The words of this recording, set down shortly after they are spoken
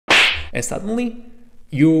And suddenly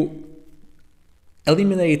you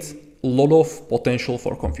eliminate a lot of potential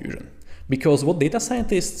for confusion. Because what data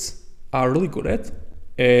scientists are really good at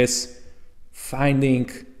is finding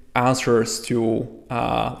answers to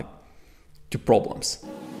problems.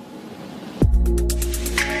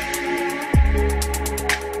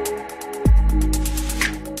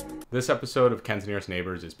 This episode of Ken's Nearest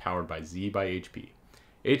Neighbors is powered by Z by HP.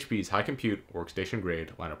 HP's high compute, workstation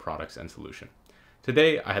grade line of products and solution.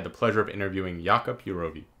 Today, I had the pleasure of interviewing Jakub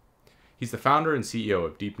Jurovych. He's the founder and CEO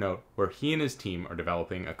of Deepnote, where he and his team are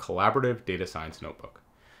developing a collaborative data science notebook.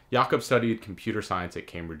 Jakub studied computer science at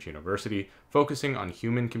Cambridge University, focusing on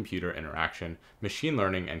human-computer interaction, machine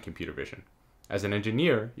learning, and computer vision. As an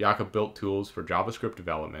engineer, Jakub built tools for JavaScript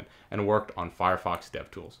development and worked on Firefox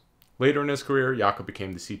DevTools. Later in his career, Jakub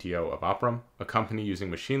became the CTO of Operam, a company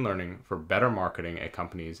using machine learning for better marketing at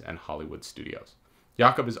companies and Hollywood studios.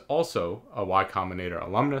 Jakub is also a Y Combinator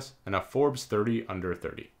alumnus and a Forbes 30 under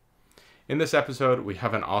 30. In this episode, we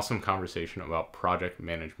have an awesome conversation about project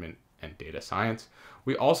management and data science.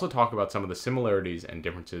 We also talk about some of the similarities and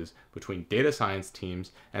differences between data science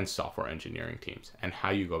teams and software engineering teams and how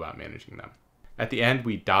you go about managing them. At the end,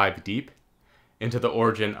 we dive deep into the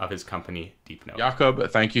origin of his company, Deepnote. Jakub,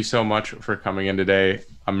 thank you so much for coming in today.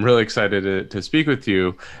 I'm really excited to speak with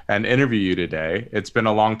you and interview you today. It's been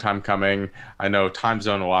a long time coming. I know time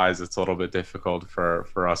zone wise, it's a little bit difficult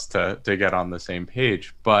for us to get on the same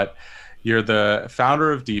page, but you're the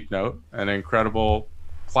founder of Deepnote, an incredible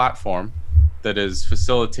platform that is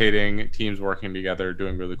facilitating teams working together,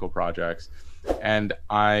 doing really cool projects. And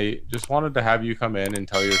I just wanted to have you come in and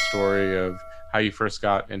tell your story of how you first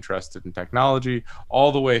got interested in technology,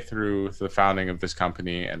 all the way through the founding of this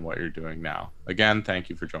company and what you're doing now. Again, thank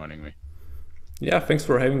you for joining me. Yeah, thanks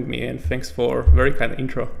for having me, and thanks for a very kind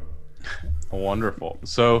intro. Wonderful.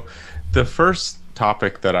 So the first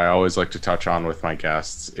topic that I always like to touch on with my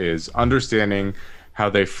guests is understanding how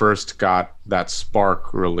they first got that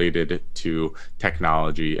spark related to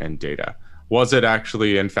technology and data. Was it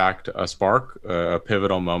actually, in fact, a spark, a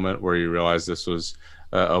pivotal moment where you realized this was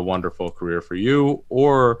a wonderful career for you,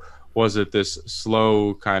 or was it this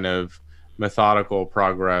slow kind of methodical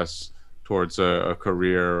progress towards a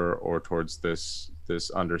career or towards this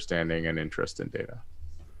understanding and interest in data?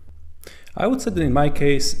 I would say that in my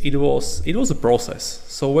case, it was a process.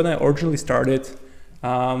 So when I originally started,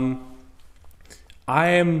 I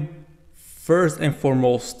am first and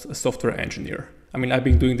foremost a software engineer. I mean, I've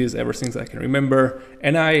been doing this ever since I can remember,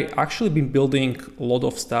 and I actually been building a lot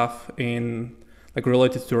of stuff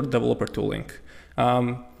related to developer tooling.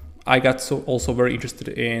 I got also very interested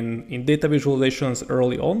in data visualizations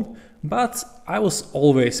early on, but I was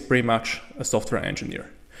always pretty much a software engineer.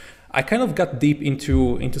 I kind of got deep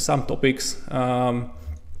into some topics around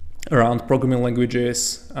programming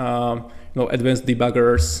languages, advanced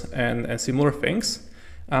debuggers and similar things.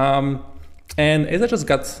 And as I just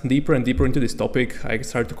got deeper and deeper into this topic, I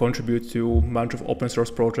started to contribute to a bunch of open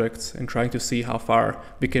source projects and trying to see how far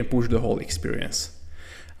we can push the whole experience.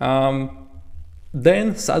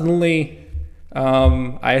 Then suddenly,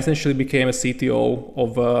 I essentially became a CTO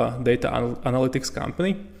of a data analytics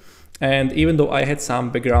company. And even though I had some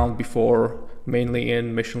background before, mainly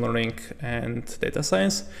in machine learning and data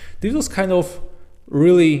science, this was kind of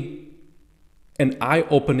really an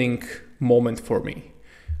eye-opening moment for me.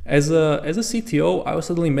 As a CTO, I was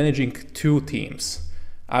suddenly managing two teams.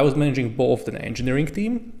 I was managing both an engineering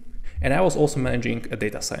team, and I was also managing a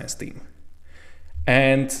data science team.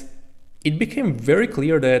 And it became very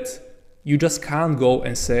clear that you just can't go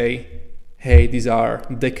and say, hey, these are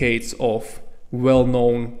decades of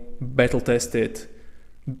well-known, battle-tested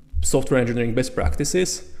software engineering best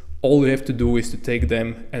practices. All you have to do is to take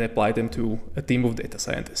them and apply them to a team of data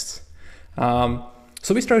scientists.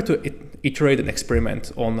 So we started to iterate and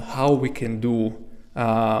experiment on how we can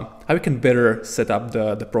better set up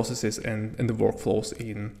the processes and the workflows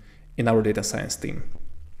in our data science team.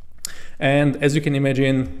 And as you can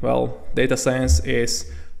imagine, well, data science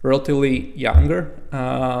is relatively younger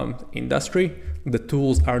industry. The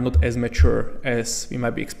tools are not as mature as we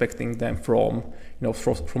might be expecting them from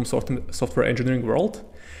software engineering world.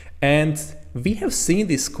 And we have seen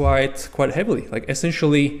this quite heavily. Like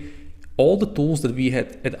essentially, all the tools that we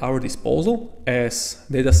had at our disposal as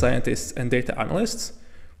data scientists and data analysts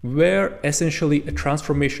were essentially a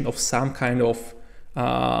transformation of some kind of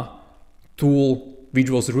tool which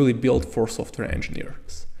was really built for software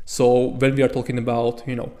engineers. So when we are talking about,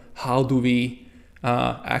 how do we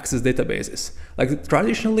access databases? Like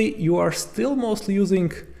traditionally, you are still mostly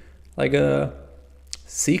using like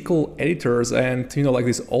SQL editors and like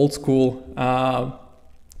this old school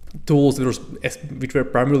tools which were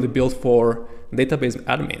primarily built for database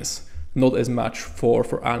admins, not as much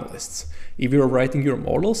for analysts. If you're writing your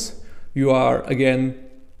models, you are again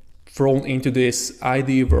thrown into this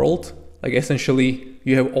IDE world. Like essentially,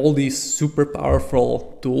 you have all these super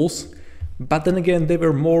powerful tools, but then again, they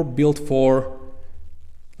were more built for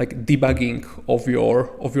like debugging of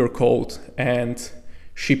your code and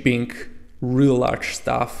shipping real large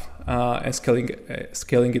stuff and scaling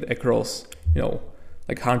it across,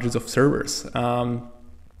 like hundreds of servers.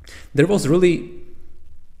 There was really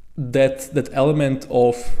that element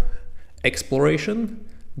of exploration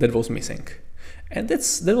that was missing, and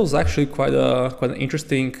that was actually quite an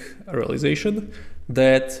interesting realization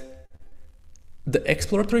that the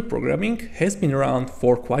exploratory programming has been around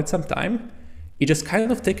for quite some time. It just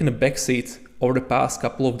kind of taken a backseat over the past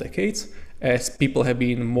couple of decades as people have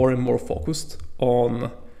been more and more focused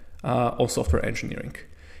on software engineering.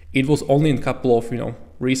 It was only in a couple of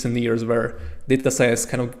recent years where data science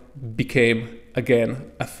kind of became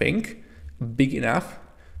again a thing big enough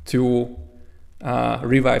to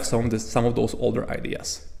revive some of those older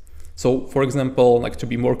ideas. So, for example, like to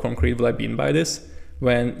be more concrete, what I mean by this,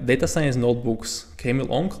 when data science notebooks came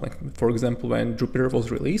along, like for example when Jupyter was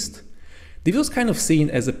released, this was kind of seen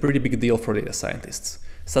as a pretty big deal for data scientists.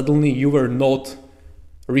 Suddenly you were not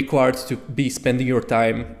required to be spending your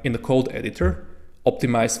time in the code editor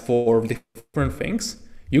optimized for different things.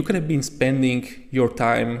 You could have been spending your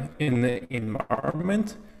time in an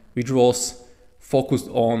environment which was focused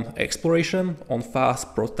on exploration, on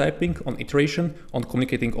fast prototyping, on iteration, on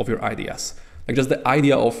communicating of your ideas. Like just the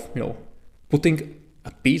idea of putting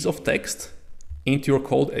a piece of text into your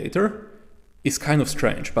code editor is kind of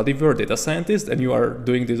strange. But if you're a data scientist and you are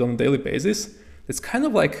doing this on a daily basis, it's kind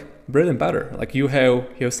of like bread and butter. Like you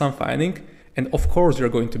have some finding, and of course you're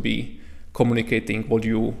going to be communicating what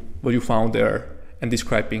you found there and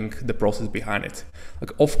describing the process behind it.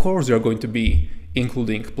 Like of course you're going to be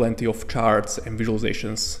including plenty of charts and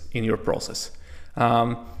visualizations in your process.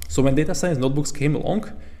 So when data science notebooks came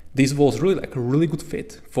along, this was really like a really good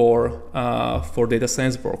fit for data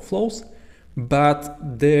science workflows, but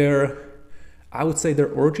I would say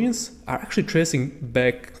their origins are actually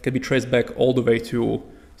can be traced back all the way to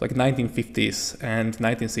like 1950s and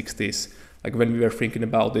 1960s, like when we were thinking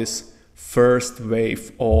about this first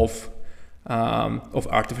wave of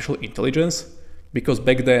artificial intelligence, because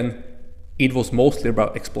back then it was mostly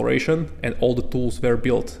about exploration and all the tools were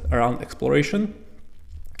built around exploration.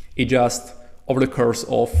 It just over the course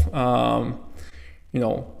of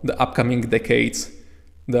the upcoming decades,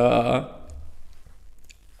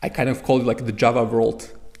 I kind of call it like the Java world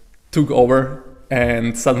took over,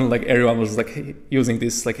 and suddenly like everyone was like using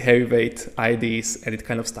this like heavyweight IDs, and it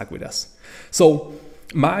kind of stuck with us. So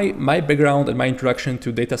my background and my introduction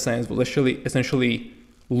to data science was essentially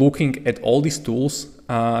looking at all these tools,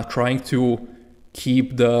 trying to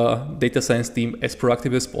keep the data science team as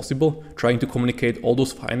productive as possible, trying to communicate all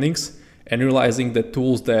those findings, and realizing that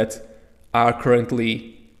tools that are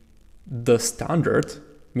currently the standard,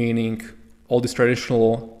 meaning all these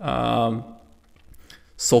traditional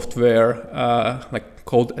software like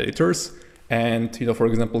code editors and for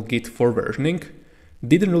example Git for versioning,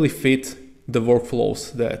 didn't really fit the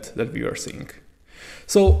workflows that we are seeing.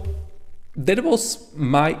 So that was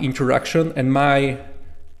my introduction and my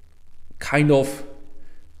kind of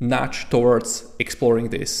nudge towards exploring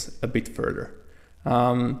this a bit further.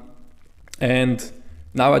 And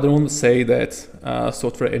now I don't want to say that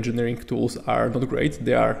software engineering tools are not great.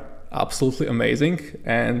 They are absolutely amazing,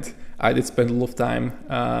 and I did spend a lot of time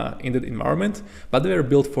in that environment, but they were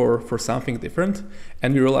built for something different.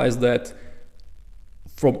 And we realized that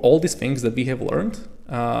from all these things that we have learned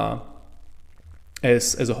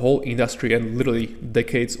as a whole industry and literally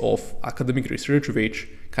decades of academic research which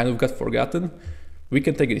kind of got forgotten, we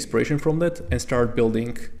can take inspiration from that and start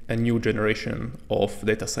building a new generation of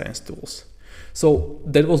data science tools. So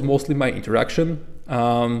that was mostly my introduction.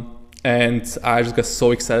 And I just got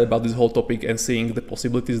so excited about this whole topic and seeing the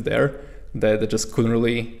possibilities there that I just couldn't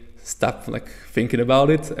really stop like thinking about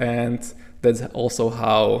it. And that's also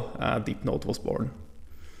how Deepnote was born.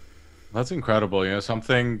 That's incredible.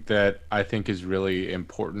 Something that I think is really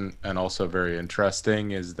important and also very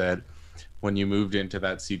interesting is that when you moved into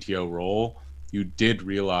that CTO role, you did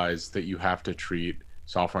realize that you have to treat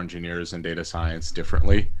software engineers and data science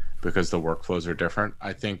differently because the workflows are different.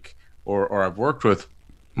 I think, or I've worked with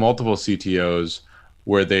multiple CTOs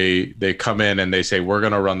where they come in and they say, we're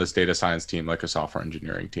going to run this data science team like a software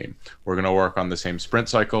engineering team. We're going to work on the same sprint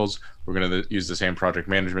cycles. We're going to use the same project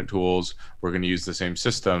management tools. We're going to use the same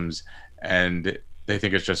systems. And they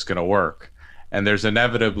think it's just going to work. And there's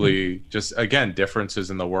inevitably just, again, differences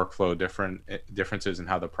in the workflow, differences in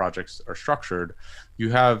how the projects are structured.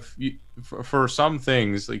 For some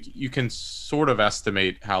things, like you can sort of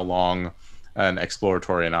estimate how long an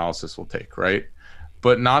exploratory analysis will take, right?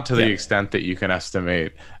 But not to the extent that you can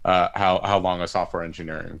estimate how long a software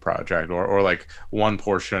engineering project or like one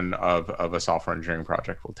portion of a software engineering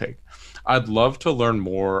project will take. I'd love to learn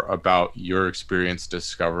more about your experience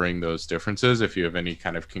discovering those differences, if you have any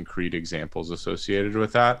kind of concrete examples associated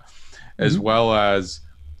with that, as well as,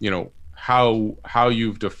 how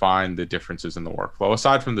you've defined the differences in the workflow.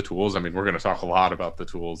 Aside from the tools, I mean, we're going to talk a lot about the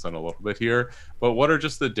tools in a little bit here, but what are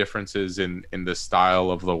just the differences in the style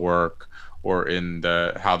of the work or in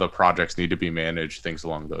how the projects need to be managed, things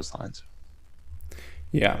along those lines?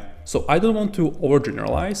 Yeah, so I don't want to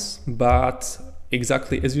overgeneralize, but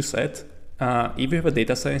exactly as you said, if you have a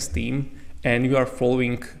data science team and you are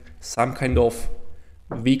following some kind of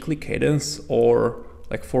weekly cadence or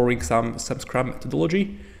like following some Scrum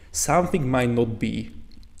methodology, something might not be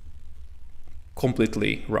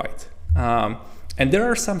completely right. And there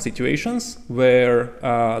are some situations where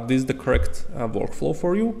this is the correct workflow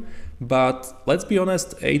for you, but let's be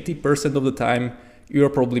honest, 80% of the time, you're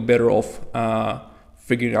probably better off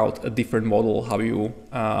figuring out a different model, how you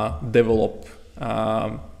develop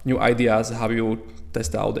new ideas, how you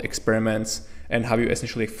test out the experiments, and how you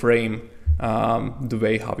essentially frame the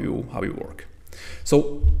way how you work.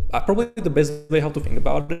 So probably the best way how to think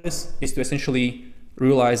about this is to essentially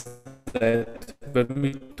realize that when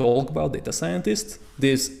we talk about data scientists,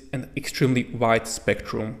 there's an extremely wide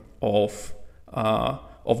spectrum of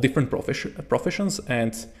different professions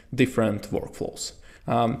and different workflows.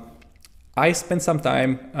 I spent some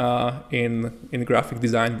time in graphic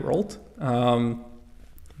design world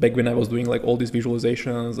back when I was doing like all these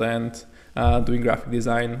visualizations and doing graphic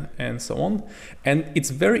design and so on. And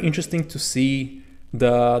it's very interesting to see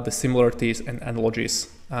the similarities and analogies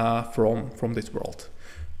from this world.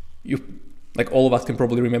 Like all of us can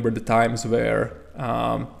probably remember the times where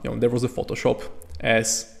there was a Photoshop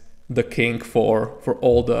as the king for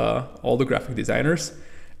all the graphic designers,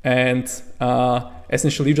 and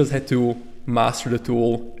essentially you just had to master the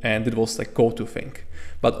tool, and it was like go-to thing.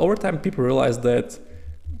 But over time, people realized that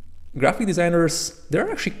graphic designers, there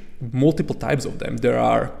are actually multiple types of them. There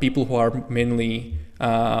are people who are mainly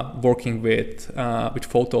working with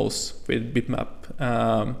photos, with bitmap,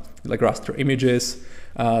 like raster images.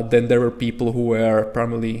 Then there were people who were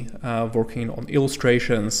primarily working on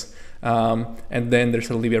illustrations. And then there's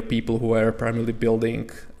suddenly were people who are primarily building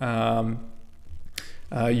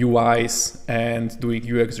UIs and doing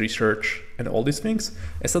UX research and all these things.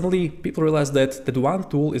 And suddenly people realize that one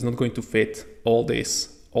tool is not going to fit all these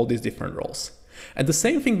different roles. And the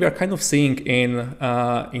same thing we are kind of seeing in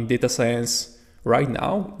data science right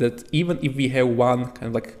now, that even if we have one kind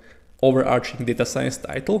of like overarching data science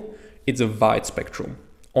title, it's a wide spectrum.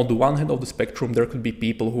 On the one hand of the spectrum, there could be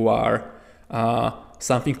people who are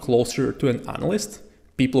something closer to an analyst,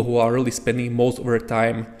 people who are really spending most of their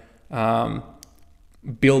time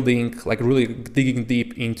building, like really digging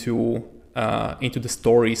deep into the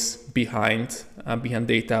stories behind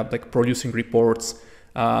data, like producing reports,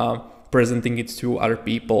 presenting it to other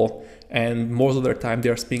people, and most of their time they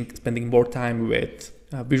are spending more time with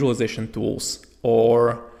visualization tools,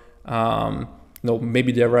 or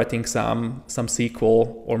maybe they're writing some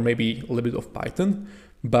SQL or maybe a little bit of Python,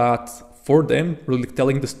 but for them, really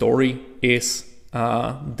telling the story is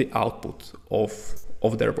the output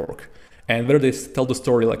of their work. And whether they tell the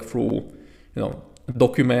story like through, a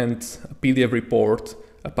document, a PDF report,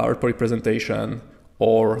 a PowerPoint presentation,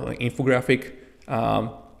 or an infographic,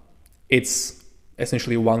 it's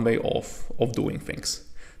essentially one way of doing things.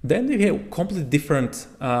 Then we have completely different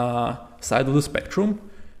side of the spectrum.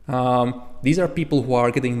 These are people who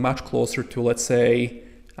are getting much closer to, let's say,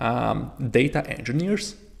 data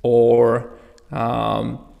engineers, or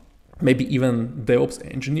maybe even DevOps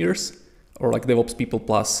engineers, or like DevOps people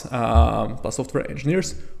plus software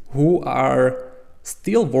engineers, who are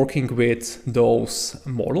still working with those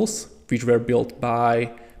models which were built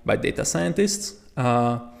by data scientists,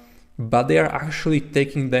 but they are actually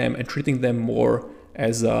taking them and treating them more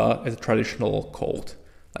as a traditional code,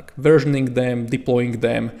 like versioning them, deploying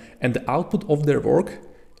them, and the output of their work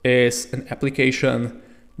is an application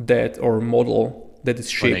or model that is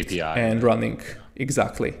shipped and running,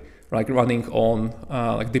 exactly, like running on,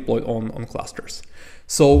 like deployed on clusters.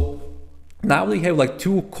 So now we have like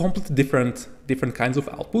two completely different kinds of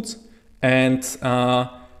outputs, and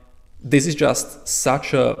this is just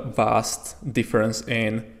such a vast difference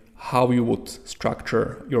in how you would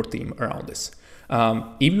structure your team around this.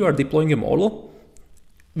 If you are deploying a model,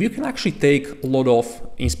 we can actually take a lot of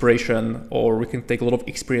inspiration, or we can take a lot of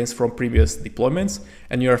experience from previous deployments,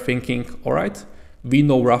 and you are thinking, all right, we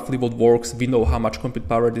know roughly what works, we know how much compute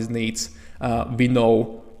power this needs, we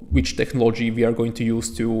know which technology we are going to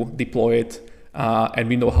use to deploy it, and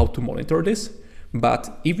we know how to monitor this.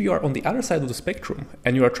 But if you are on the other side of the spectrum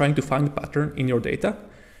and you are trying to find a pattern in your data,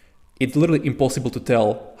 it's literally impossible to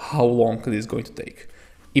tell how long it is going to take.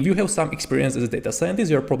 If you have some experience as a data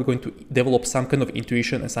scientist, you're probably going to develop some kind of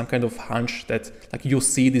intuition and some kind of hunch that like you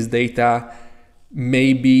see this data,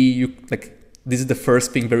 maybe you like this is the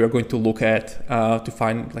first thing that you're going to look at to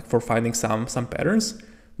find like for finding some patterns,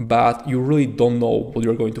 but you really don't know what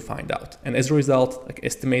you're going to find out. And as a result, like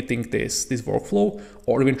estimating this workflow,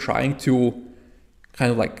 or even trying to kind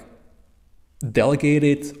of like delegate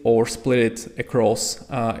it or split it across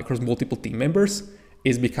multiple team members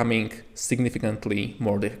is becoming significantly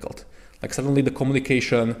more difficult. Like suddenly the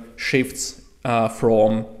communication shifts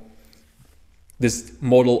from this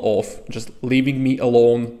model of just leaving me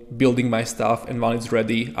alone, building my stuff, and when it's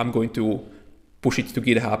ready, I'm going to push it to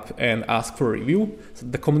GitHub and ask for a review. So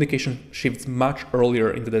the communication shifts much earlier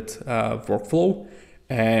into that workflow,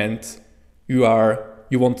 and you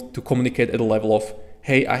want to communicate at a level of,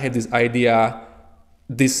 hey, I had this idea,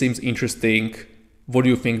 this seems interesting, what do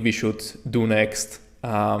you think we should do next?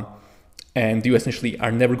 And you essentially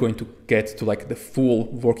are never going to get to like the full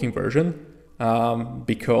working version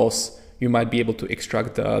because you might be able to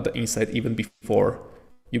extract the insight even before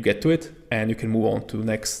you get to it, and you can move on to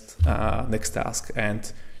next task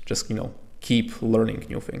and just keep learning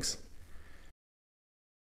new things.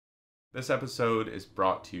 This episode is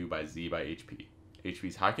brought to you by Z by HP,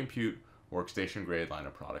 HP's high compute workstation grade line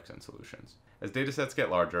of products and solutions. As datasets get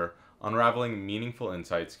larger, unraveling meaningful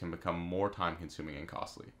insights can become more time consuming and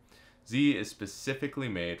costly. Z is specifically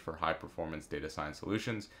made for high performance data science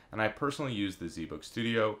solutions, and I personally use the ZBook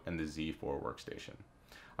Studio and the Z4 workstation.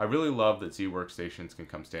 I really love that Z workstations can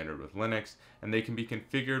come standard with Linux, and they can be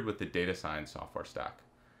configured with the data science software stack.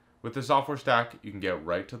 With the software stack, you can get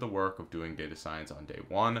right to the work of doing data science on day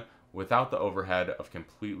one without the overhead of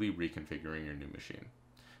completely reconfiguring your new machine.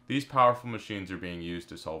 These powerful machines are being used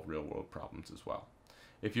to solve real-world problems as well.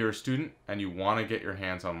 If you're a student and you want to get your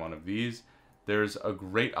hands on one of these, there's a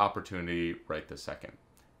great opportunity right this second.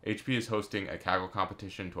 HP is hosting a Kaggle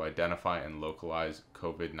competition to identify and localize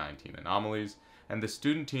COVID-19 anomalies, and the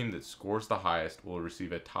student team that scores the highest will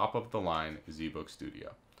receive a top-of-the-line ZBook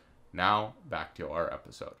Studio. Now, back to our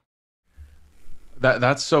episode.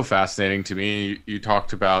 That's so fascinating to me. You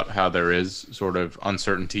talked about how there is sort of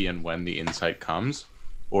uncertainty in when the insight comes,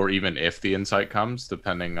 or even if the insight comes,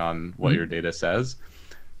 depending on what your data says.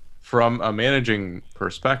 From a managing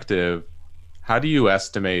perspective, how do you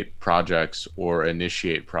estimate projects or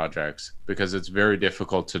initiate projects? Because it's very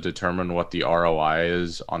difficult to determine what the ROI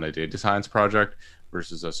is on a data science project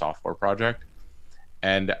versus a software project.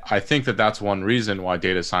 And I think that that's one reason why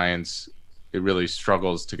data science, it really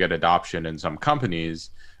struggles to get adoption in some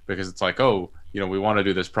companies, because it's like, oh, we want to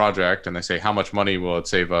do this project, and they say, how much money will it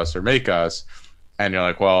save us or make us? And you're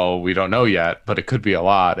like, well, we don't know yet, but it could be a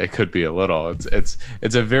lot, it could be a little. It's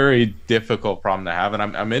a very difficult problem to have, and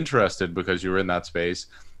I'm interested because you were in that space.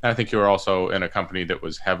 And I think you were also in a company that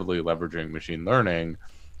was heavily leveraging machine learning.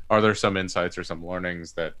 Are there some insights or some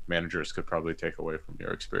learnings that managers could probably take away from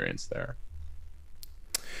your experience there?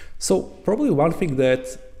 So probably one thing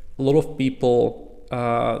that a lot of people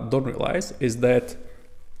don't realize is that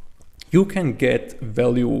you can get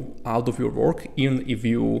value out of your work even if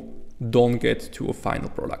you don't get to a final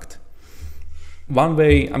product. One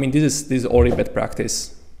way, this is already bad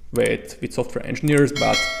practice with software engineers,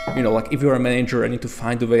 but like if you're a manager and need to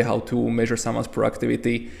find a way how to measure someone's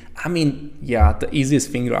productivity, the easiest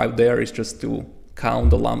thing out there is just to count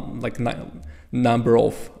the number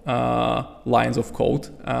of lines of code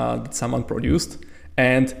that someone produced.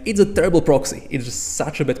 And it's a terrible proxy. It's just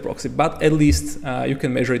such a bad proxy, but at least you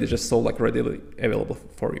can measure it. It's just so readily available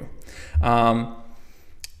for you.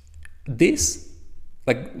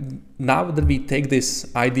 Now that we take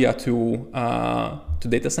this idea to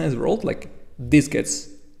data science world, this gets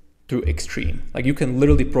too extreme. You can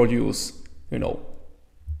literally produce,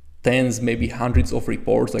 tens, maybe hundreds of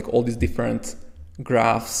reports, all these different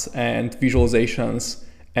graphs and visualizations,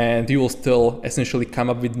 and you will still essentially come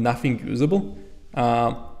up with nothing usable,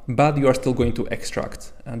 but you are still going to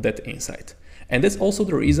extract that insight. And that's also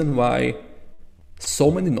the reason why so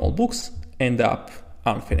many notebooks end up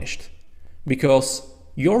unfinished. Because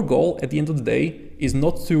your goal at the end of the day is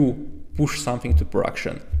not to push something to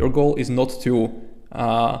production. Your goal is not to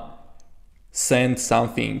send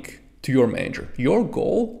something to your manager. Your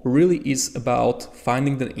goal really is about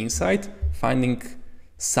finding the insight, finding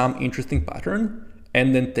some interesting pattern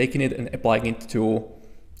and then taking it and applying it to,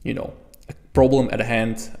 a problem at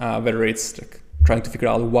hand, whether it's like trying to figure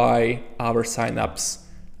out why our signups,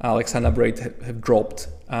 sign-up rate have dropped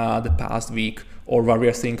the past week, or why we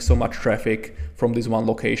are seeing so much traffic from this one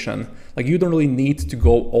location. Like, you don't really need to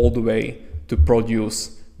go all the way to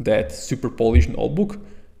produce that super polished notebook,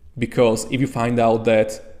 because if you find out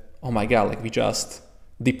that, oh my God, like we just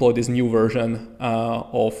deployed this new version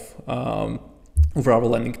of our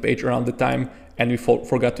landing page around the time and we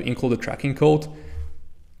forgot to include the tracking code,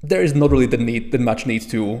 there is not really that much need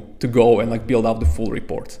to go and like build out the full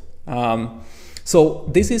report. So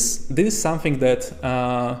this is something that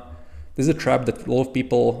this is a trap that a lot of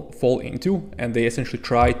people fall into, and they essentially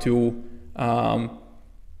try to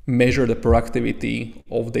measure the productivity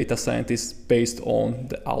of data scientists based on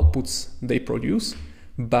the outputs they produce.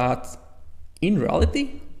 But in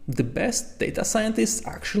reality, the best data scientists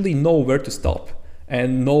actually know where to stop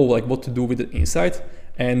and know like what to do with the insight,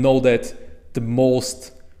 and know that the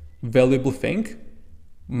most valuable thing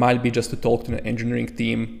might be just to talk to the engineering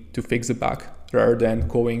team to fix the bug, rather than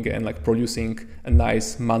going and like producing a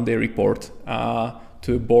nice Monday report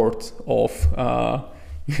to a board of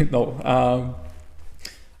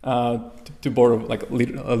to board of like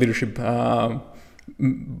leadership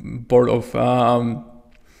board of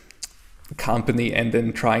company, and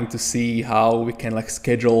then trying to see how we can like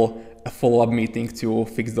schedule a follow-up meeting to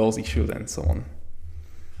fix those issues and so on.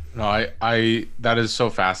 No, I that is so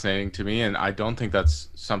fascinating to me, and I don't think that's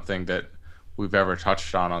something that we've ever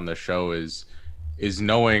touched on the show, is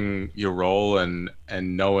knowing your role and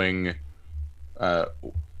knowing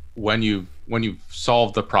when you've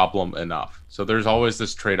solved the problem enough. So there's always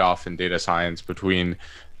this trade-off in data science between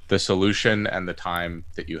the solution and the time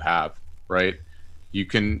that you have, right? You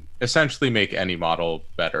can essentially make any model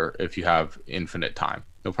better if you have infinite time.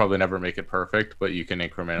 You'll probably never make it perfect, but you can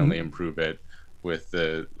incrementally improve it with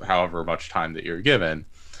the however much time that you're given.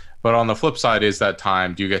 But on the flip side, is that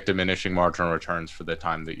time, do you get diminishing marginal returns for the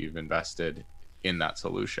time that you've invested in that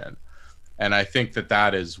solution? And I think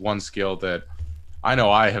that is one skill that I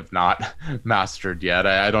know I have not mastered yet.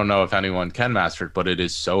 I don't know if anyone can master it, but it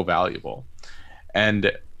is so valuable.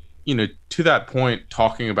 And to that point,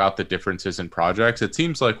 talking about the differences in projects, it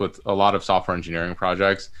seems like with a lot of software engineering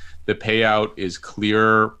projects, the payout is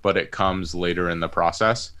clear, but it comes later in the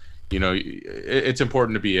process. It's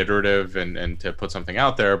important to be iterative and to put something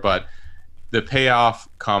out there, but the payoff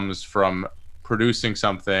comes from producing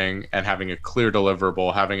something and having a clear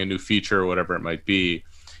deliverable, having a new feature, whatever it might be.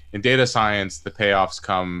 In data science, the payoffs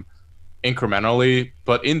come incrementally,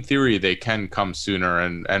 but in theory, they can come sooner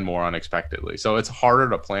and more unexpectedly. So it's harder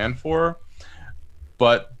to plan for,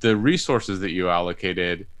 but the resources that you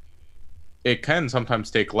allocated, it can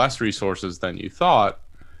sometimes take less resources than you thought,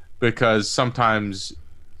 because sometimes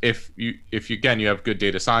if you have good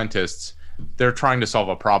data scientists, they're trying to solve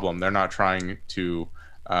a problem. They're not trying to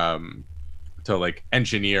like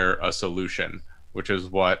engineer a solution, which is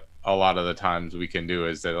what a lot of the times we can do.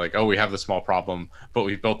 Is that like, oh, we have this small problem, but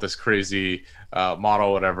we built this crazy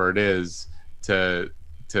model, whatever it is, to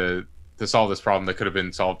solve this problem that could have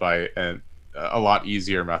been solved by a lot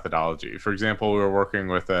easier methodology. For example, we were working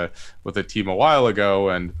with a team a while ago,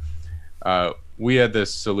 and we had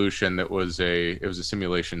this solution that was a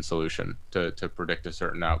simulation solution to predict a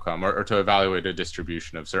certain outcome, or to evaluate a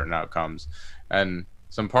distribution of certain outcomes. And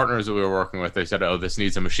some partners that we were working with, they said, oh, this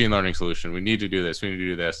needs a machine learning solution. We need to do this. We need to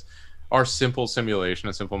do this. Our simple simulation,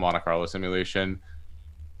 a simple Monte Carlo simulation,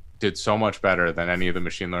 did so much better than any of the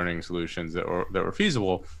machine learning solutions that were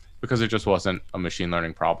feasible, because it just wasn't a machine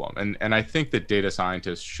learning problem. And I think that data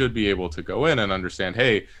scientists should be able to go in and understand,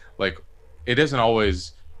 hey, like, it isn't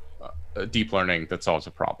always deep learning that solves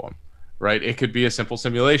a problem, right? It could be a simple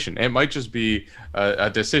simulation. It might just be a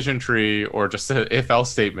decision tree or just an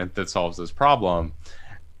if-else statement that solves this problem.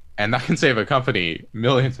 And that can save a company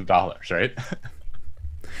millions of dollars, right?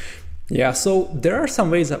 Yeah, so there are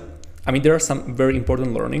some ways there are some very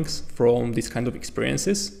important learnings from these kind of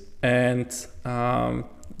experiences, and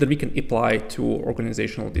that we can apply to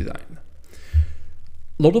organizational design.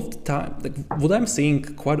 A lot of the time, like, what I'm seeing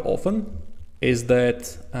quite often is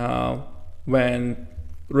that when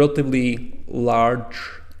relatively large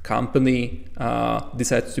company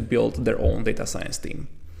decides to build their own data science team,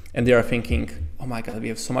 and they are thinking, oh my God, we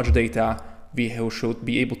have so much data, we should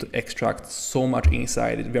be able to extract so much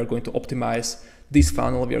insight, we are going to optimize this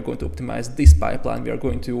funnel, we are going to optimize this pipeline, we are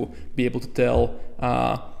going to be able to tell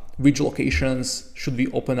which locations should we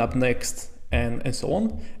open up next, and so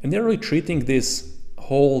on. And they're really treating this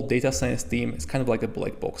whole data science team as kind of like a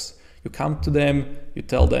black box. You come to them, you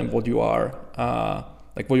tell them what you are,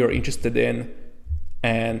 what you're interested in,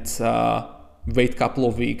 and wait a couple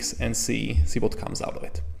of weeks and see what comes out of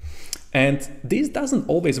it. And this doesn't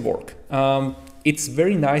always work. It's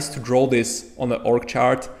very nice to draw this on an org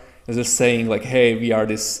chart as just saying like, hey, we are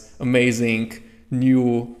this amazing,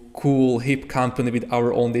 new, cool, hip company with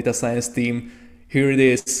our own data science team. Here it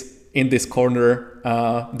is in this corner.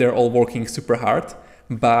 They're all working super hard.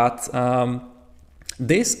 But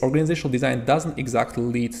this organizational design doesn't exactly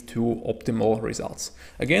lead to optimal results.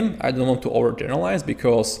 Again, I don't want to overgeneralize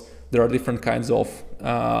because there are different kinds of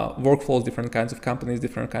workflows, different kinds of companies,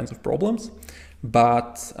 different kinds of problems.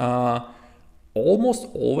 But almost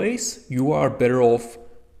always you are better off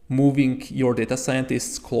moving your data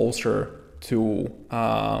scientists closer to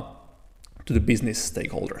the business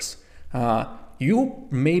stakeholders. You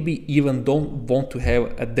maybe even don't want to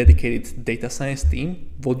have a dedicated data science team.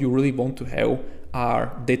 What you really want to have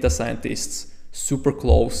are data scientists super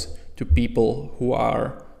close to people who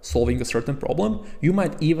are solving a certain problem. You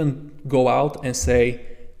might even go out and say,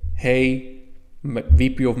 hey,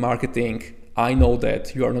 VP of marketing, I know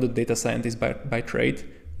that you are not a data scientist by trade,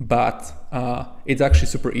 but it's actually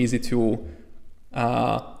super easy to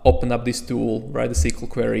open up this tool, write a SQL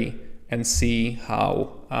query, and see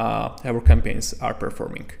how our campaigns are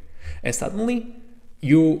performing. And suddenly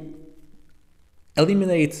you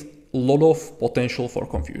eliminate a lot of potential for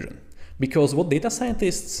confusion. Because what data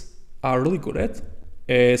scientists are really good at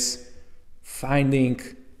is finding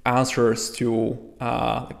answers to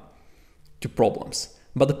problems.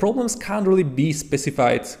 But the problems can't really be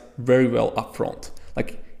specified very well upfront.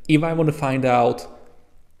 Like if I want to find out,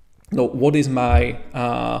 what is my,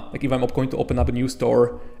 like if I'm going to open up a new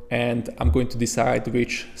store and I'm going to decide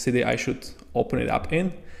which city I should open it up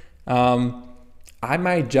in, I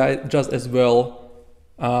might just as well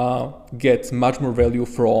get much more value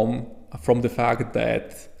from the fact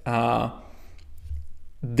that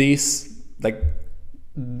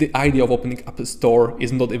the idea of opening up a store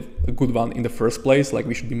is not a good one in the first place. Like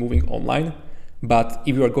we should be moving online. But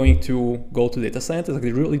if you are going to go to data scientists, like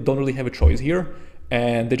they really don't have a choice here,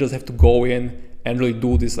 and they just have to go in and really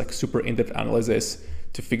do this like super in-depth analysis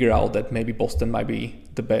to figure out that maybe Boston might be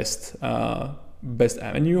the best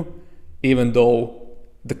avenue, even though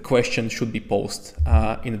the question should be posed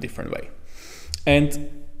in a different way.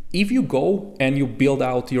 And if you go and you build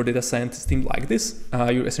out your data scientist team like this,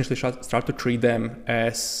 you essentially start to treat them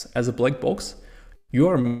as a black box. You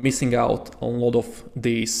are missing out on a lot of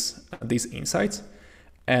these insights,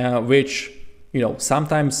 which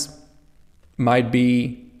sometimes might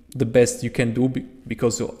be the best you can do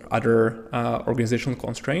because of other organizational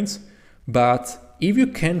constraints. But if you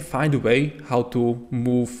can find a way how to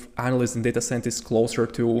move analysts and data scientists closer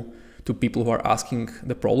to people who are asking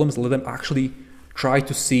the problems, let them actually try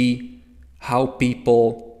to see how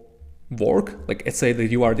people work. Like let's say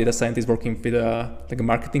that you are a data scientist working with a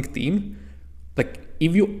marketing team. Like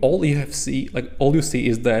if all you see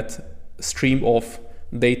is that stream of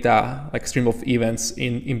data, like stream of events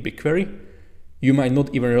in BigQuery, you might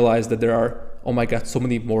not even realize that there are, oh my God, so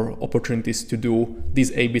many more opportunities to do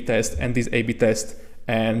this A/B test and this A/B test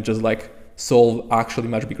and just like solve actually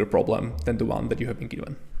much bigger problem than the one that you have been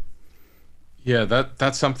given. Yeah,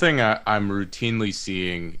 that's something I'm routinely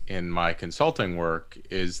seeing in my consulting work,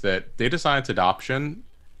 is that data science adoption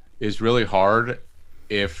is really hard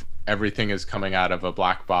if everything is coming out of a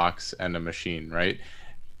black box and a machine, right?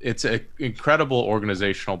 It's an incredible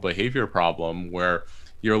organizational behavior problem where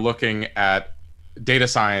you're looking at data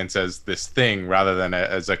science as this thing rather than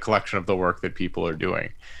as a collection of the work that people are doing.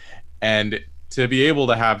 And to be able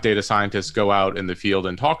to have data scientists go out in the field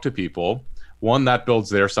and talk to people, one, that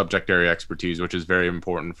builds their subject area expertise, which is very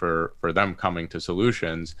important for them coming to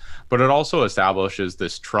solutions, but it also establishes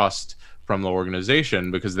this trust from the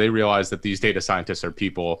organization because they realize that these data scientists are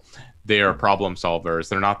people, they are problem solvers,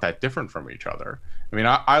 they're not that different from each other. I mean,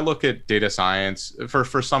 I look at data science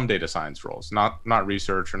for some data science roles, not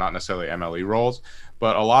research or not necessarily MLE roles,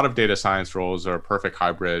 but a lot of data science roles are a perfect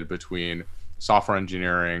hybrid between software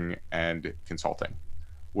engineering and consulting,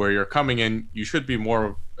 where you're coming in, you should be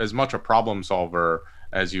as much a problem solver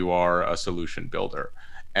as you are a solution builder.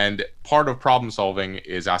 And part of problem solving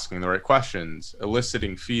is asking the right questions,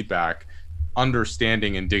 eliciting feedback,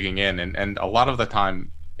 understanding and digging in. And a lot of the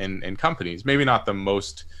time in companies, maybe not the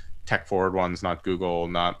most tech forward ones, not Google,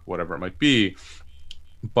 not whatever it might be,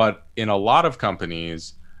 but in a lot of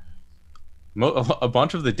companies, a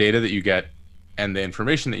bunch of the data that you get and the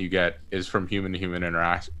information that you get is from human to human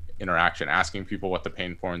interaction, asking people what the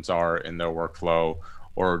pain points are in their workflow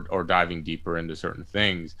or diving deeper into certain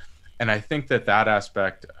things. And I think that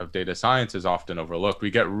aspect of data science is often overlooked.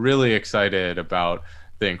 We get really excited about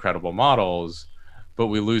the incredible models, but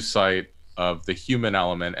we lose sight of the human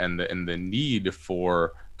element and the need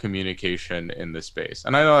for communication in this space.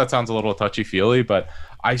 And I know that sounds a little touchy-feely, but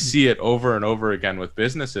I see it over and over again with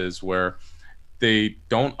businesses where they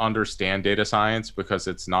don't understand data science because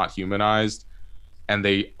it's not humanized, and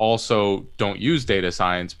they also don't use data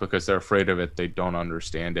science because they're afraid of it. They don't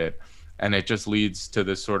understand it, and it just leads to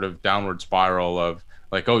this sort of downward spiral of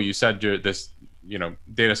like, oh, you said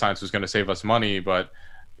data science was going to save us money, but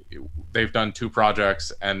they've done 2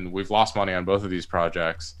 projects and we've lost money on both of these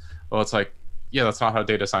projects. Well, it's like, yeah, that's not how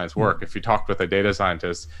data science work. If you talked with a data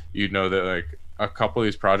scientist, you'd know that like a couple of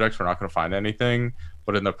these projects, we're not going to find anything,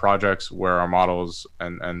 but in the projects where our models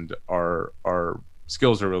and our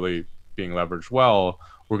skills are really being leveraged well,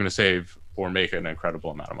 we're going to save or make an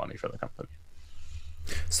incredible amount of money for the company.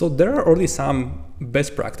 So there are already some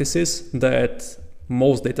best practices that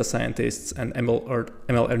most data scientists and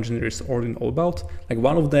ML engineers already know about. Like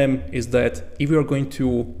one of them is that if you're going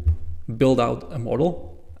to build out a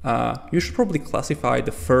model, you should probably classify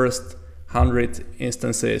the first 100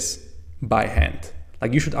 instances by hand.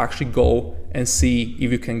 Like you should actually go and see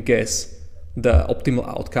if you can guess the optimal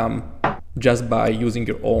outcome just by using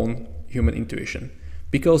your own human intuition,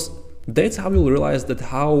 because that's how you'll realize that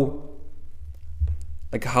how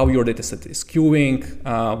your data set is queuing,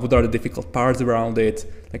 what are the difficult parts around it,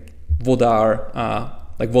 like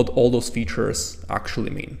what all those features actually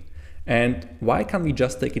mean. And why can't we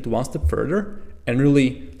just take it one step further and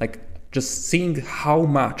really like just seeing how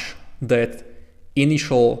much that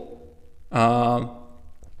initial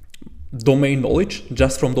domain knowledge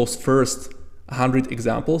just from those first 100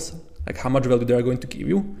 examples, like how much value they are going to give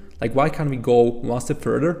you. Like why can't we go one step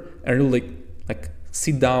further and really like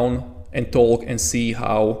sit down and talk and see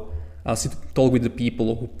how talk with the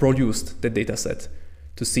people who produced the data set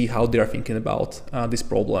to see how they are thinking about this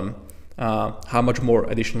problem, how much more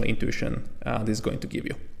additional intuition this is going to give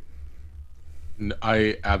you.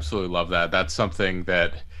 I absolutely love that. That's something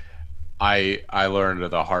that I learned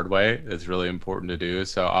the hard way. It's really important to do.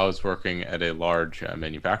 So I was working at a large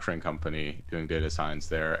manufacturing company doing data science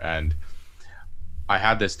there, and I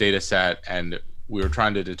had this data set, and we were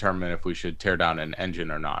trying to determine if we should tear down an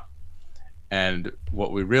engine or not. And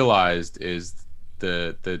what we realized is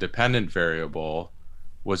the dependent variable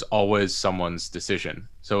was always someone's decision.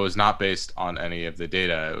 So it was not based on any of the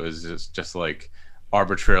data. It was just like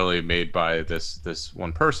arbitrarily made by this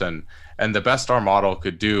one person. And the best our model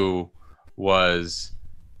could do was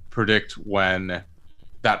predict when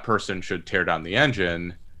that person should tear down the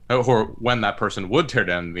engine, or when that person would tear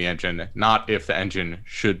down the engine, not if the engine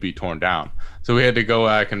should be torn down. So we had to go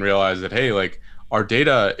back and realize that, hey, like our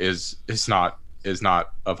data is not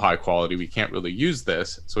of high quality. We can't really use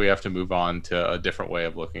this. So we have to move on to a different way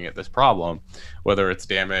of looking at this problem, whether it's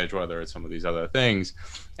damage, whether it's some of these other things.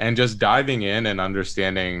 And just diving in and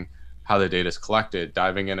understanding how the data is collected,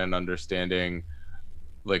 diving in and understanding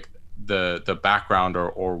like the background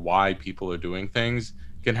or why people are doing things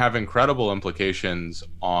can have incredible implications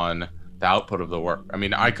on the output of the work. I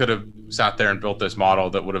mean, I could have sat there and built this model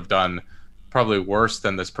that would have done probably worse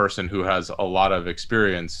than this person who has a lot of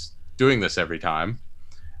experience doing this every time.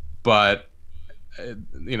 But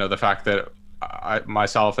the fact that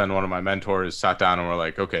myself and one of my mentors sat down and were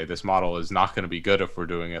like, okay, this model is not going to be good if we're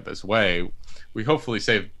doing it this way. We hopefully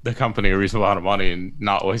saved the company a reasonable amount of money and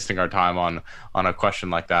not wasting our time on a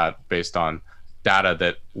question like that based on data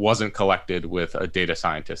that wasn't collected with a data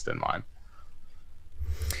scientist in mind.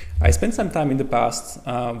 I spent some time in the past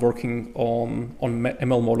working on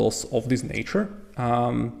ML models of this nature,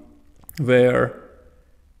 where,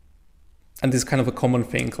 and this is kind of a common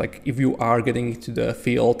thing, like if you are getting into the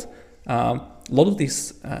field, a lot of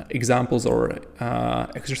these examples or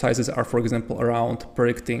exercises are, for example, around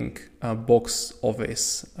predicting box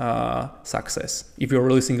office success. If you're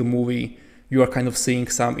releasing a movie, you are kind of seeing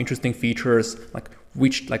some interesting features, like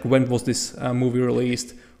when was this movie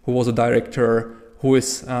released, who was the director, who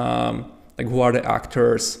are the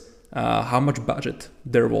actors, how much budget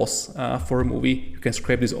there was for a movie. You can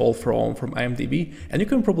scrape this all from IMDb, and you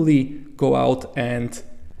can probably go out and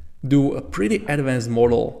do a pretty advanced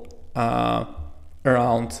model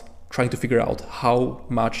around trying to figure out how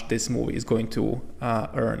much this movie is going to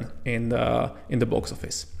earn in the box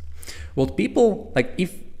office. What people like,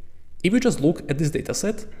 if you just look at this data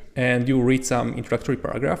set and you read some introductory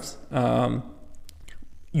paragraphs,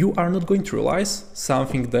 you are not going to realize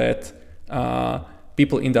something that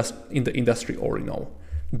people in the industry already know.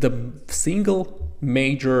 The single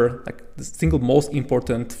major, the single most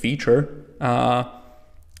important feature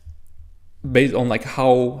based on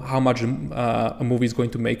how much a movie is going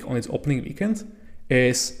to make on its opening weekend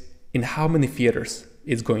is in how many theaters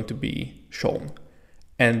it's going to be shown.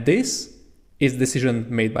 And this is decision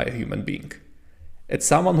made by a human being. It's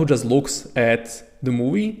someone who just looks at the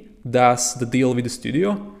movie, does the deal with the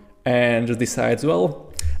studio, and just decides,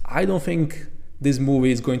 well, I don't think this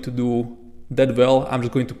movie is going to do that well. I'm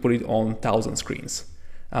just going to put it on 1,000 screens.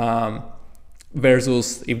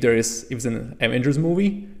 Versus if it's an Avengers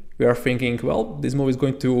movie, we are thinking, well, this movie is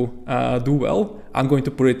going to do well. I'm going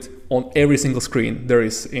to put it on every single screen there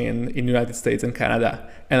is in the United States and Canada,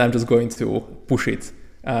 and I'm just going to push it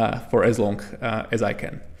for as long as I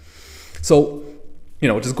can. So,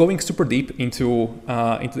 just going super deep into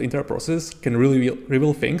the entire process can really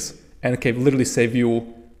reveal things and can literally save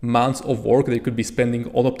you months of work that you could be spending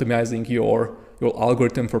on optimizing your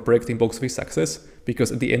algorithm for predicting box office success,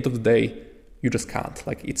 because at the end of the day, you just can't.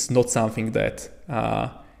 Like, it's not something that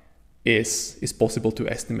is possible to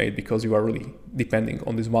estimate, because you are really depending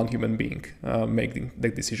on this one human being making the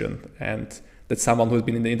decision, and that's someone who's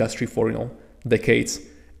been in the industry for decades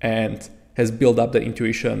and has built up the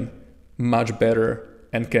intuition much better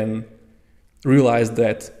and can realize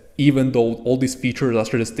that even though all these features are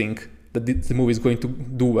suggesting that the movie is going to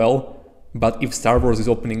do well, but if Star Wars is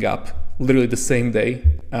opening up literally the same day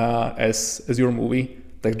as your movie,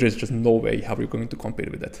 like, there's just no way how you're going to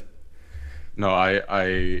compete with that. No,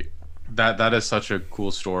 that is such a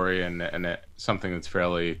cool story, and something that's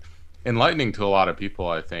fairly enlightening to a lot of people,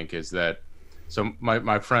 I think, is that, so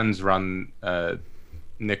my friends run,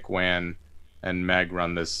 Nick Wan and Meg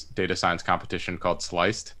run this data science competition called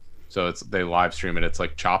Sliced. So they live stream it. It's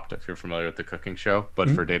like Chopped, if you're familiar with the cooking show, but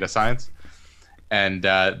for data science. And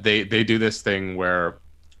they do this thing where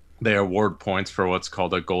they award points for what's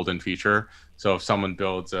called a golden feature. So if someone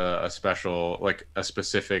builds a special, like a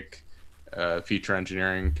specific feature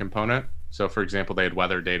engineering component. So for example, they had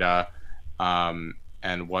weather data,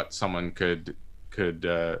 and what someone could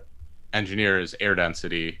engineer is air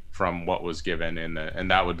density from what was given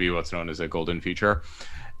and that would be what's known as a golden feature.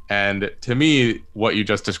 And to me, what you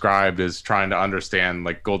just described is trying to understand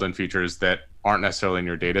like golden features that aren't necessarily in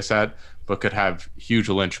your data set, but could have huge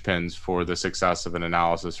linchpins for the success of an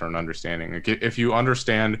analysis or an understanding. Like, if you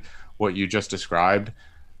understand what you just described,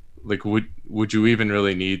 like, would you even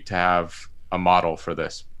really need to have a model for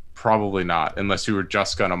this? Probably not, unless you were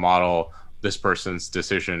just going to model this person's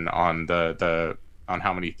decision on on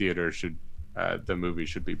how many theaters the movie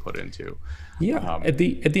should be put into. Yeah, at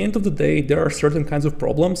the end of the day, there are certain kinds of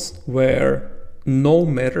problems where no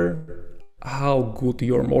matter how good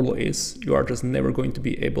your model is, you are just never going to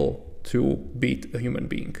be able to beat a human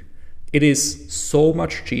being. It is so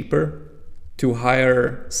much cheaper to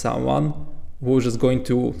hire someone who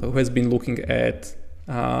has been looking at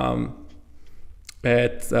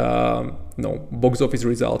box office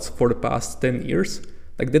results for the past 10 years.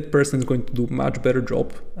 Like, that person is going to do much better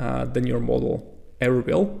job than your model ever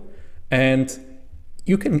will. And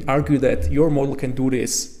you can argue that your model can do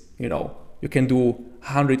this, you can do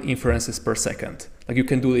 100 inferences per second. Like, you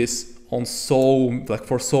can do this for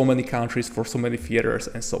so many countries, for so many theaters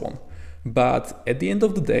and so on. But at the end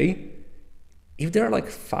of the day, if there are like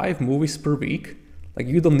 5 movies per week, like,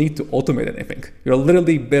 you don't need to automate anything. You're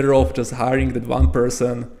literally better off just hiring that one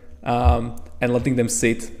person and letting them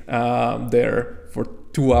sit there for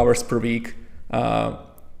 2 hours per week,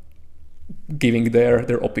 giving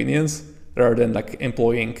their opinions, rather than like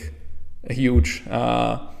employing a huge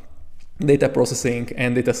data processing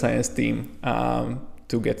and data science team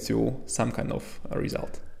to get to some kind of a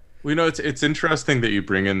result. Well, it's interesting that you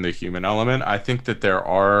bring in the human element. I think that there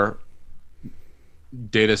are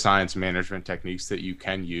data science management techniques that you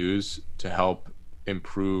can use to help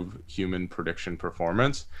improve human prediction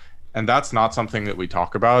performance. And that's not something that we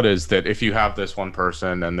talk about, is that if you have this one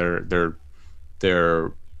person and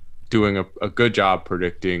they're doing a good job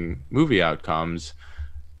predicting movie outcomes,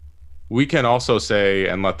 we can also say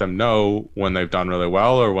and let them know when they've done really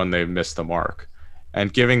well or when they've missed the mark.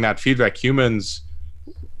 And giving that feedback, humans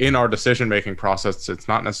in our decision-making process, it's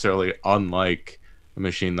not necessarily unlike a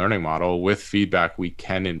machine learning model. With feedback, we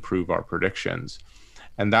can improve our predictions.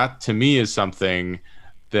 And that, to me, is something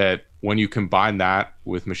that, when you combine that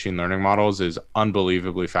with machine learning models, is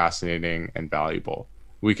unbelievably fascinating and valuable.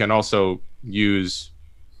 We can also use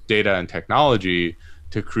data and technology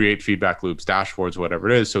to create feedback loops, dashboards, whatever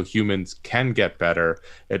it is, so humans can get better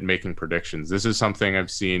at making predictions. This is something I've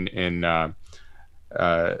seen in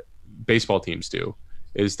baseball teams do,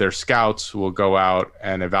 is their scouts will go out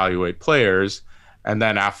and evaluate players, and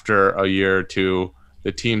then after a year or two,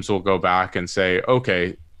 the teams will go back and say,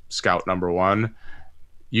 okay, scout number 1,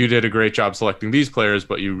 you did a great job selecting these players,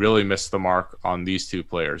 but you really missed the mark on these 2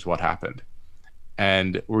 players. What happened?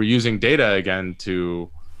 And we're using data again to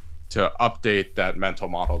update that mental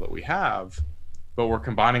model that we have but we're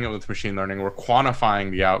combining it with machine learning. We're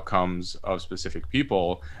quantifying the outcomes of specific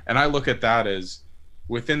people. And I look at that as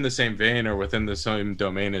within the same vein or within the same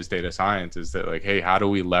domain as data science, is that like, hey, how do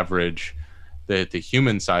we leverage the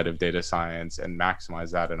human side of data science and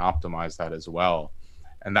maximize that and optimize that as well?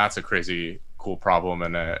 And that's a crazy cool problem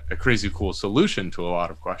and a crazy cool solution to a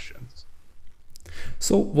lot of questions.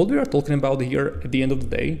 So what we are talking about here at the end of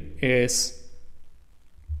the day is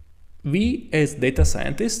we as data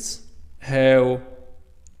scientists have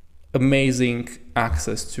amazing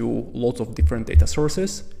access to lots of different data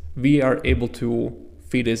sources. We are able to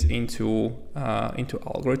feed this into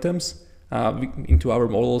algorithms, into our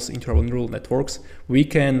models, into our neural networks. We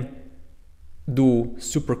can do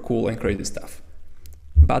super cool and crazy stuff.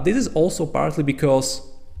 But this is also partly because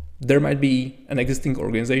there might be an existing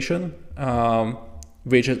organization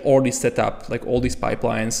which has already set up like all these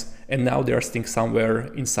pipelines, and now they are sitting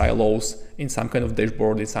somewhere in silos, in some kind of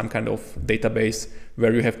dashboard, in some kind of database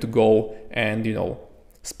where you have to go and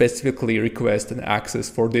specifically request an access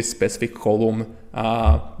for this specific column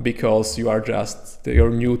because you're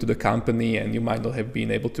new to the company and you might not have been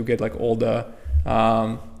able to get like all the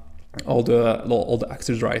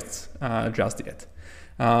access rights just yet.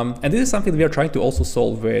 And this is something we are trying to also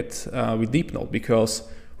solve with Deepnote, because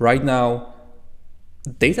right now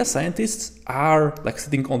data scientists are like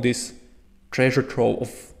sitting on this treasure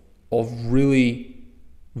trove of really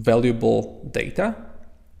valuable data.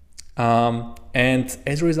 And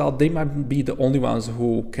as a result, they might be the only ones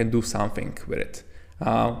who can do something with it.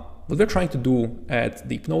 What we're trying to do at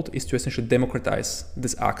Deepnote is to essentially democratize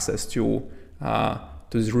this access to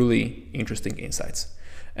these really interesting insights.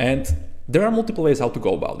 And there are multiple ways how to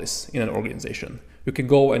go about this in an organization. You can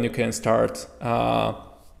go and you can start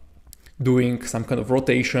doing some kind of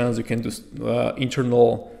rotations. You can do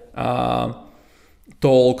internal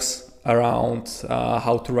talks around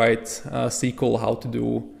how to write SQL,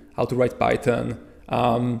 how to write Python.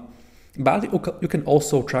 But you can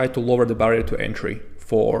also try to lower the barrier to entry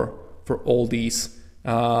for all these,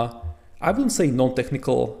 I wouldn't say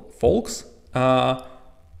non-technical folks,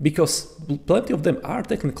 because plenty of them are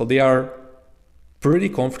technical. They are pretty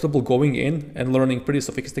comfortable going in and learning pretty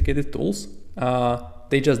sophisticated tools.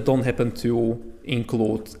 They just don't happen to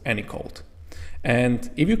include any code. And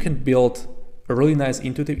if you can build a really nice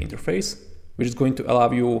intuitive interface, which is going to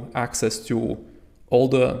allow you access to all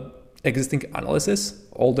the existing analysis,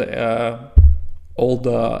 all the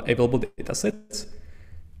available data sets,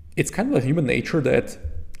 it's kind of a human nature that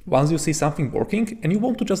once you see something working and you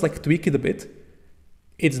want to just like tweak it a bit,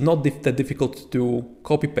 it's not that difficult to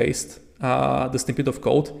copy paste the snippet of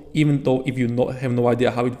code, even though if you have no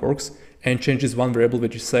idea how it works, and change this one variable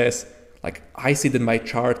which says like, I see that my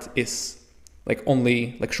chart is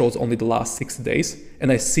shows only the last 60 days,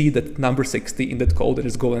 and I see that number 60 in that code that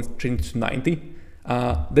is going to change to 90.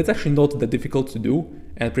 That's actually not that difficult to do,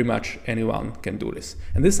 and pretty much anyone can do this.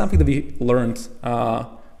 And this is something that we learned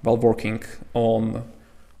while working on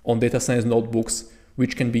data science notebooks,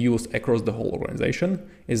 which can be used across the whole organization,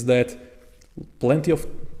 is that plenty of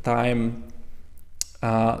time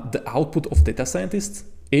the output of data scientists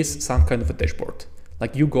is some kind of a dashboard.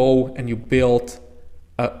 Like you go and you build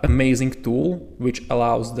an amazing tool which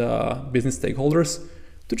allows the business stakeholders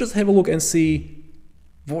to just have a look and see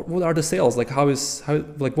what are the sales, like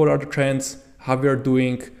what are the trends, how we are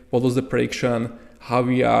doing, what was the prediction, how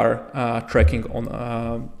we are tracking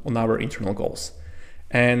on our internal goals.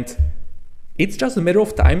 And it's just a matter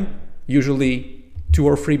of time, usually 2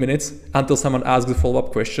 or 3 minutes, until someone asks a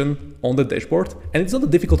follow-up question on the dashboard. And it's not a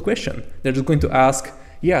difficult question. They're just going to ask,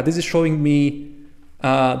 yeah, this is showing me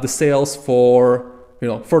the sales for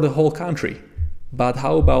the whole country, but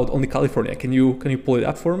how about only California? Can you pull it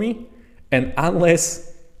up for me? And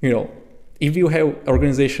unless if you have an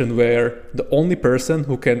organization where the only person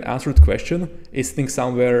who can answer the question is sitting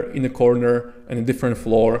somewhere in a corner on a different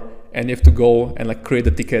floor, and you have to go and like create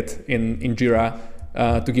a ticket in Jira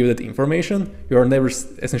to give that information, you are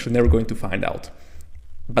essentially never going to find out.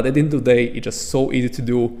 But at the end of the day, it's just so easy to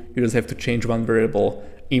do. You just have to change one variable.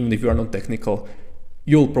 Even if you are not technical,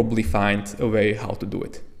 you'll probably find a way how to do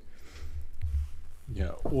it.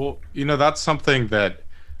 Yeah, well, that's something that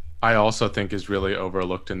I also think is really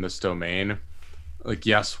overlooked in this domain. Like,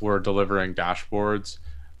 yes, we're delivering dashboards,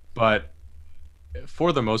 but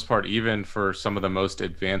for the most part, even for some of the most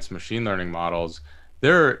advanced machine learning models,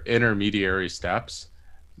 there are intermediary steps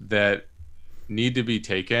that need to be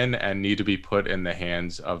taken and need to be put in the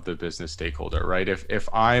hands of the business stakeholder, right? If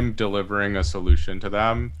I'm delivering a solution to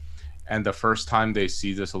them, and the first time they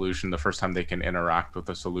see the solution, the first time they can interact with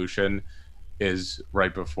the solution is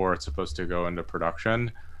right before it's supposed to go into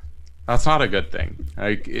production, That's not a good thing.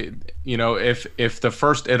 Like, if the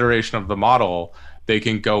first iteration of the model, they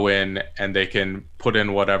can go in and they can put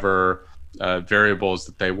in whatever variables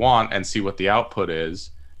that they want and see what the output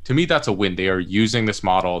is. To me, that's a win. They are using this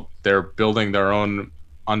model. They're building their own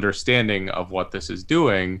understanding of what this is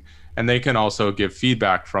doing, and they can also give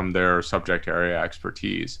feedback from their subject area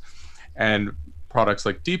expertise. And products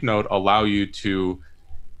like Deepnote allow you to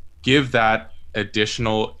give that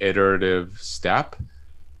additional iterative step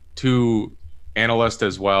to analysts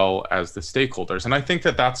as well as the stakeholders. And I think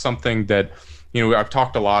that that's something that, I've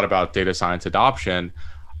talked a lot about data science adoption.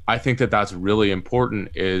 I think that that's really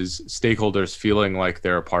important, is stakeholders feeling like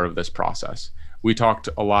they're a part of this process. We talked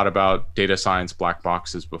a lot about data science black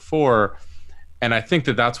boxes before, and I think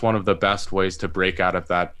that that's one of the best ways to break out of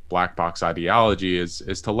that black box ideology is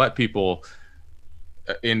to let people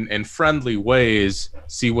in friendly ways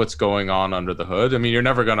see what's going on under the hood. I mean, you're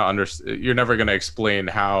never going to explain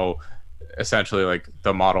how essentially like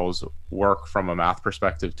the models work from a math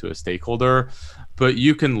perspective to a stakeholder, but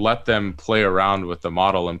you can let them play around with the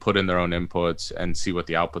model and put in their own inputs and see what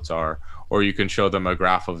the outputs are. Or you can show them a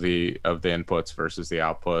graph of the inputs versus the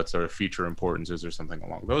outputs, or feature importances or something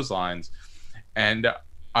along those lines. And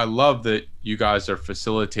I love that you guys are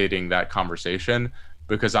facilitating that conversation,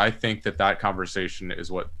 because I think that that conversation is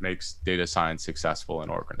what makes data science successful in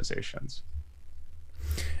organizations.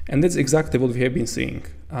 And that's exactly what we have been seeing.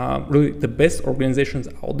 Really, the best organizations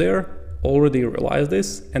out there already realize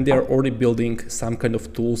this, and they are already building some kind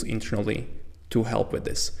of tools internally to help with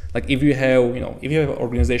this. Like if you have an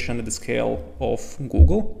organization at the scale of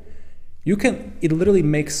Google, it literally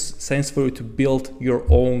makes sense for you to build your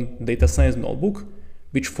own data science notebook,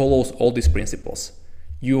 which follows all these principles.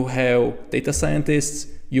 You have data scientists,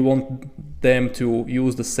 you want them to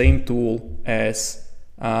use the same tool as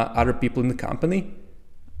other people in the company,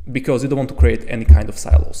 because you don't want to create any kind of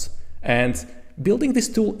silos. And building this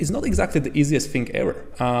tool is not exactly the easiest thing ever.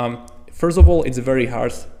 First of all, it's a very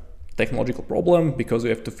hard technological problem, because you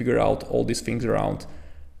have to figure out all these things around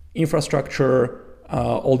infrastructure,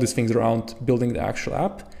 all these things around building the actual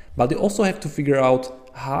app. But you also have to figure out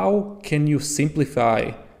how can you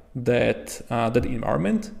simplify that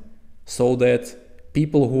environment, so that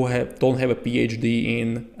people who don't have a PhD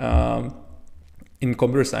in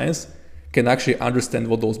computer science can actually understand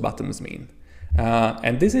what those buttons mean.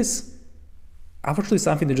 And this is unfortunately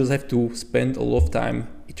something they just have to spend a lot of time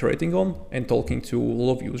iterating on and talking to a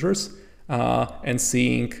lot of users and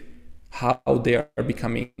seeing how they are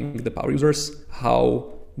becoming the power users,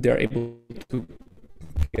 how they are able to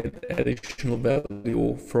get additional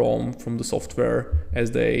value from the software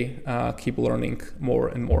as they keep learning more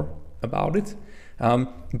and more about it.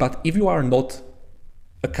 But if you are not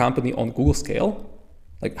a company on Google scale,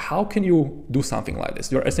 like how can you do something like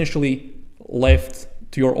this? You're essentially left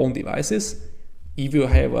to your own devices. If you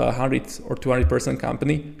have a 100 or 200 person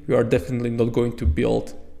company, you are definitely not going to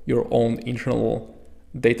build your own internal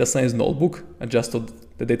data science notebook, just so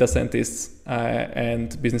the data scientists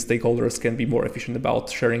and business stakeholders can be more efficient about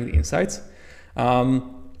sharing the insights.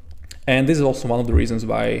 And this is also one of the reasons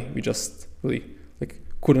why we just really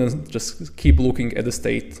couldn't just keep looking at the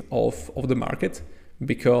state of the market,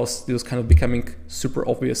 because it was kind of becoming super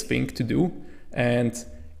obvious thing to do, and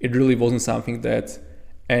it really wasn't something that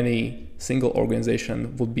any single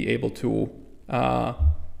organization would be able to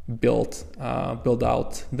build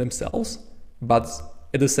out themselves. But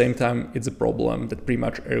at the same time, it's a problem that pretty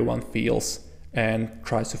much everyone feels and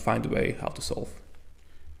tries to find a way how to solve.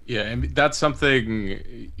 Yeah, and that's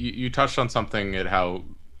something you touched on, something at how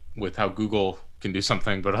Google can do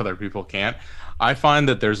something but other people can't. I find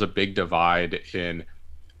that there's a big divide in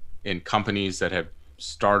companies that have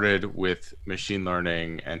started with machine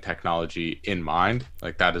learning and technology in mind,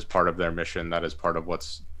 like that is part of their mission, that is part of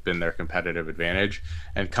what's been their competitive advantage,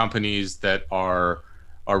 and companies that are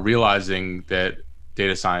realizing that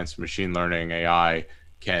data science, machine learning, AI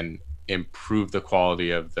can improve the quality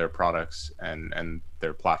of their products and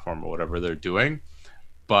their platform or whatever they're doing,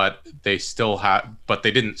 but they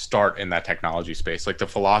didn't start in that technology space. Like the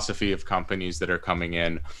philosophy of companies that are coming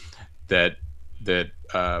in that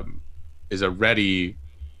is already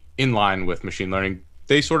in line with machine learning,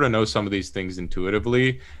 they sort of know some of these things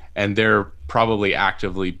intuitively, and they're probably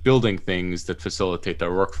actively building things that facilitate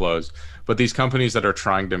their workflows. But these companies that are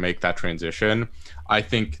trying to make that transition, I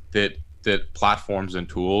think that platforms and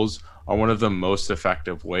tools are one of the most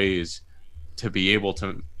effective ways to be able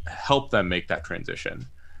to help them make that transition.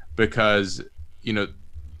 Because,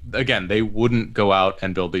 again, they wouldn't go out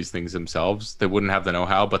and build these things themselves. They wouldn't have the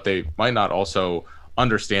know-how, but they might not also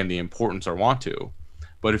understand the importance or want to.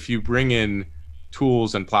 But if you bring in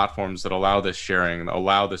tools and platforms that allow this sharing,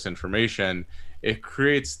 allow this information, it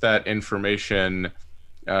creates that information,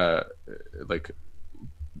 like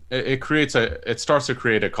it starts to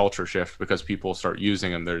create a culture shift because people start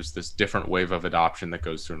using them. There's this different wave of adoption that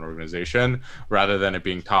goes through an organization. Rather than it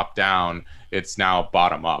being top down, it's now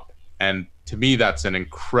bottom up. And to me, that's an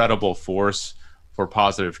incredible force for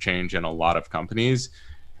positive change in a lot of companies.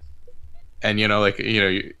 And,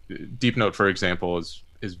 Deepnote, for example, is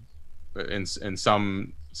in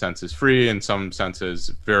some senses free, in some senses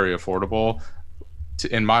very affordable.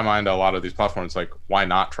 In my mind, a lot of these platforms, like, why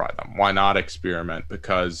not try them? Why not experiment?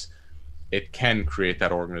 Because it can create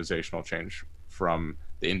that organizational change from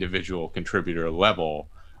the individual contributor level,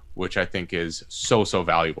 which I think is so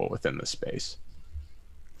valuable within the space.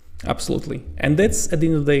 Absolutely. And that's, at the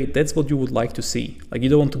end of the day, that's what you would like to see. Like, you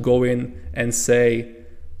don't want to go in and say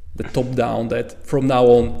the top down that from now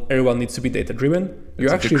on everyone needs to be data driven. You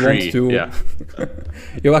actually want to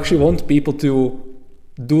you actually want people to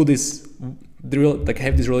do this, like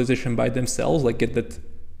have this realization by themselves, like get that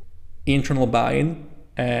internal buy-in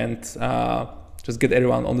and just get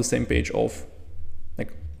everyone on the same page of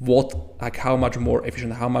like how much more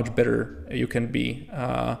efficient, how much better you can be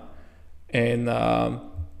in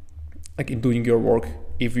doing your work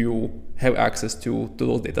if you have access to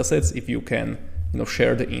those data sets, if you can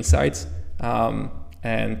share the insights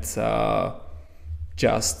and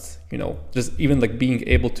just even like being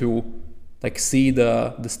able to like see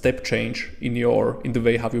the step change in the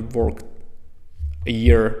way how you worked a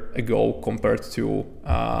year ago compared to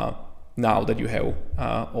now that you have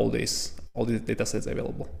all these data sets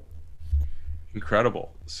available.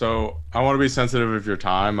 Incredible. So I want to be sensitive of your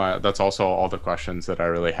time. That's also all the questions that I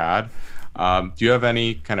really had. Do you have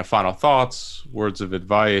any kind of final thoughts, words of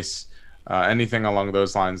advice, anything along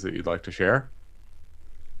those lines that you'd like to share?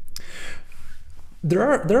 There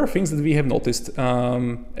are things that we have noticed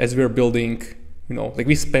as we're building, like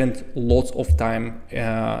we spend lots of time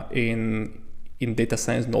in data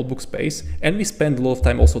science notebook space, and we spend a lot of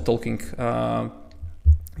time also talking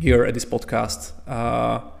here at this podcast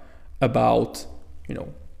about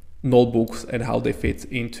notebooks and how they fit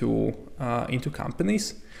into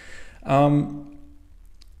companies.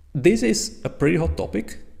 This is a pretty hot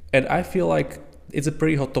topic, and I feel like it's a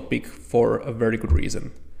pretty hot topic for a very good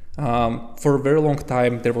reason. For a very long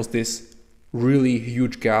time, there was this really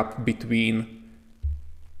huge gap between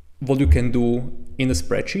what you can do in a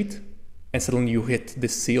spreadsheet, and suddenly you hit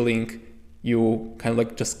this ceiling. You kind of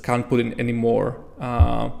like just can't put in any more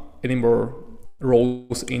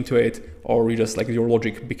rows into it, or you just like your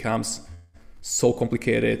logic becomes so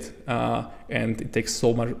complicated and it takes so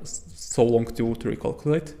long to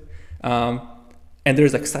recalculate. And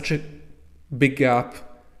there's like such a big gap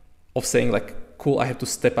of saying like, cool, I have to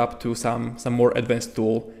step up to some more advanced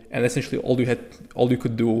tool, and essentially all you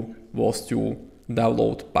could do was to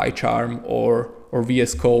download PyCharm or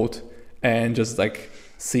VS Code and just like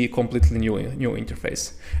see a completely new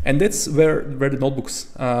interface. And that's where the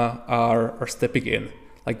notebooks are stepping in.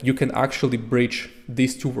 Like you can actually bridge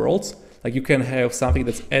these two worlds. Like you can have something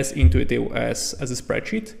that's as intuitive as a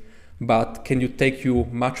spreadsheet, but can you take you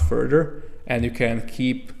much further, and you can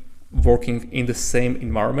keep working in the same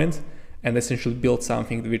environment and essentially build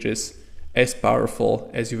something which is as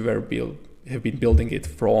powerful as you have been building it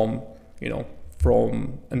from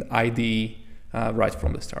an IDE right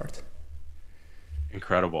from the start.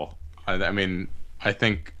 Incredible. I mean, I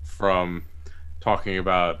think from talking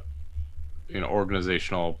about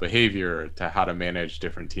organizational behavior to how to manage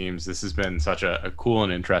different teams, this has been such a cool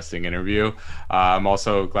and interesting interview. I'm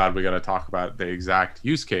also glad we got to talk about the exact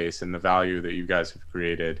use case and the value that you guys have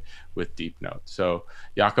created with Deepnote. So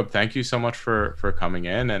Jakub, thank you so much for coming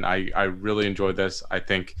in, and I really enjoyed this. I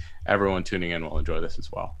think everyone tuning in will enjoy this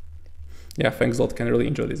as well. Yeah, thanks a lot. Can really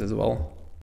enjoy this as well.